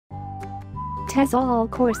TESOL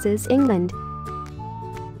Courses England.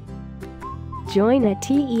 Join a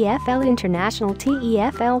TEFL International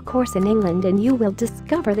TEFL course in England and you will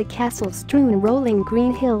discover the castle-strewn rolling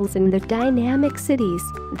green hills and the dynamic cities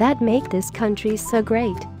that make this country so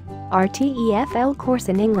great. Our TEFL course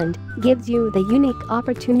in England gives you the unique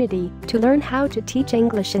opportunity to learn how to teach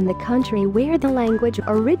English in the country where the language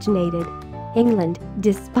originated. England,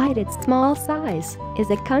 despite its small size,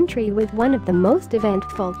 is a country with one of the most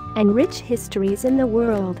eventful and rich histories in the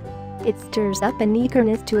world. It stirs up an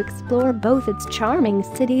eagerness to explore both its charming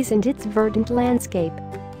cities and its verdant landscape.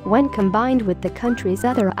 When combined with the country's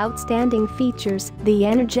other outstanding features, the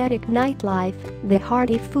energetic nightlife, the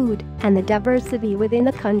hearty food, and the diversity within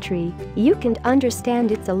the country, you can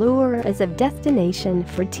understand its allure as a destination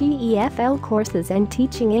for TEFL courses and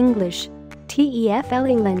teaching English. TEFL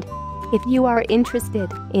England. If you are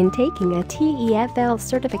interested in taking a TEFL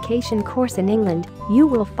certification course in England, you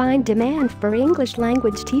will find demand for English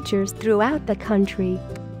language teachers throughout the country.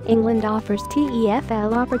 England offers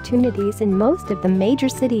TEFL opportunities in most of the major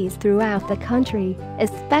cities throughout the country,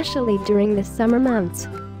 especially during the summer months.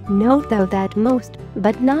 Note though that most,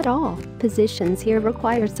 but not all, positions here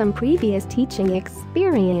require some previous teaching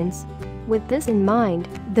experience. With this in mind,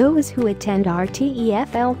 those who attend our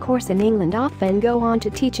TEFL course in England often go on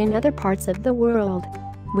to teach in other parts of the world.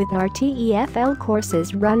 With our TEFL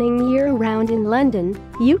courses running year-round in London,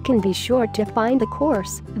 you can be sure to find the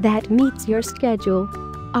course that meets your schedule.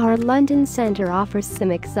 Our London Centre offers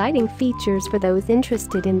some exciting features for those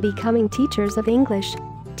interested in becoming teachers of English.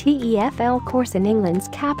 TEFL course in England's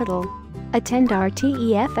capital. Attend our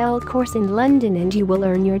TEFL course in London and you will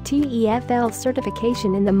earn your TEFL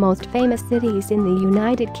certification in the most famous cities in the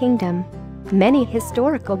United Kingdom. Many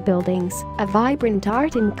historical buildings, a vibrant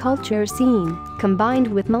art and culture scene, combined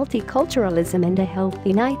with multiculturalism and a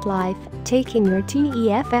healthy nightlife, taking your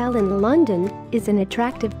TEFL in London is an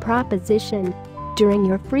attractive proposition. During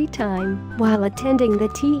your free time, while attending the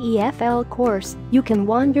TEFL course, you can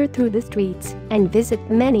wander through the streets and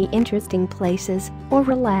visit many interesting places or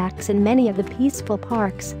relax in many of the peaceful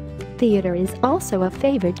parks. Theatre is also a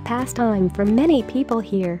favorite pastime for many people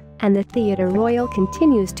here, and the Theatre Royal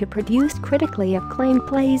continues to produce critically acclaimed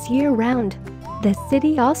plays year-round. The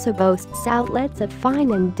city also boasts outlets of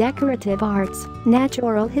fine and decorative arts,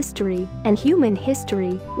 natural history, and human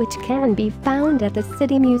history, which can be found at the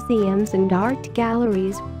city museums and art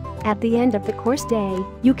galleries. At the end of the course day,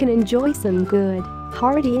 you can enjoy some good,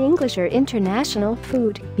 hearty English or international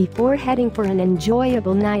food before heading for an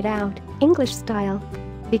enjoyable night out, English style.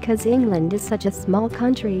 Because England is such a small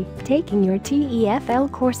country, taking your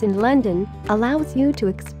TEFL course in London allows you to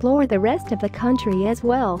explore the rest of the country as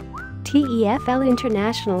well. TEFL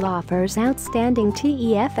International offers outstanding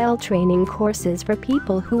TEFL training courses for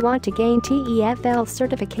people who want to gain TEFL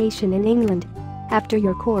certification in England. After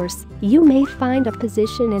your course, you may find a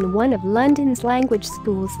position in one of London's language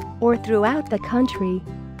schools or throughout the country.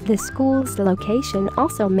 The school's location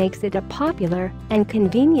also makes it a popular and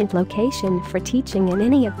convenient location for teaching in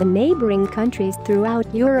any of the neighboring countries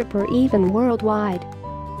throughout Europe or even worldwide.